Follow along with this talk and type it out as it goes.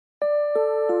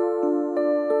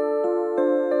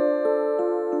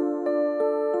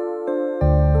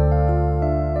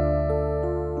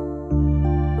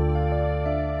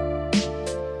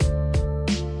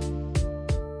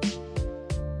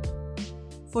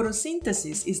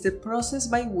Photosynthesis is the process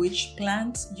by which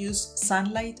plants use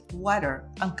sunlight, water,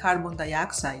 and carbon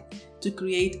dioxide to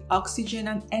create oxygen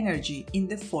and energy in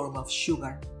the form of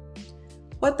sugar.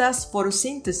 What does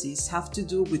photosynthesis have to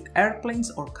do with airplanes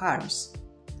or cars?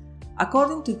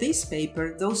 According to this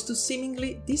paper, those two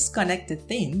seemingly disconnected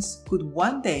things could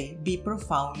one day be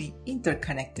profoundly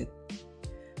interconnected.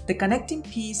 The connecting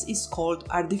piece is called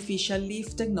artificial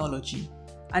leaf technology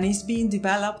and is being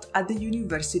developed at the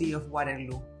University of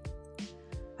Waterloo.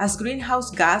 As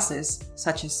greenhouse gases,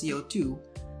 such as CO2,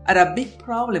 are a big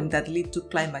problem that lead to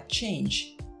climate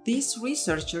change, these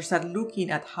researchers are looking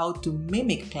at how to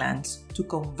mimic plants to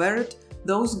convert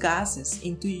those gases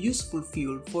into useful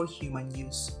fuel for human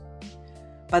use.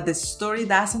 But the story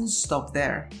doesn't stop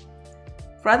there.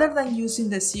 Rather than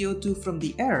using the CO2 from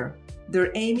the air,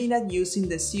 they're aiming at using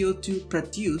the CO2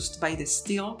 produced by the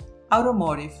steel,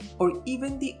 automotive, or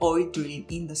even the oil drilling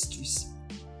industries.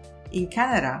 In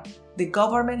Canada, the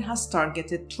government has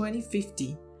targeted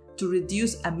 2050 to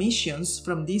reduce emissions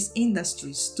from these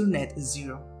industries to net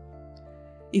zero.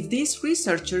 If these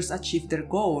researchers achieve their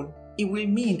goal, it will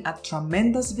mean a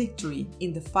tremendous victory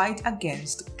in the fight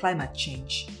against climate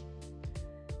change.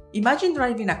 Imagine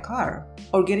driving a car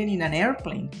or getting in an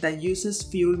airplane that uses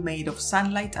fuel made of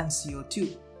sunlight and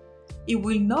CO2. It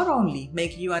will not only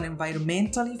make you an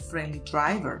environmentally friendly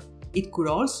driver, it could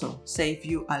also save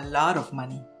you a lot of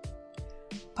money.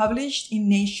 Published in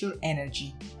Nature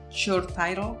Energy, short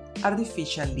title,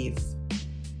 Artificial Leaf.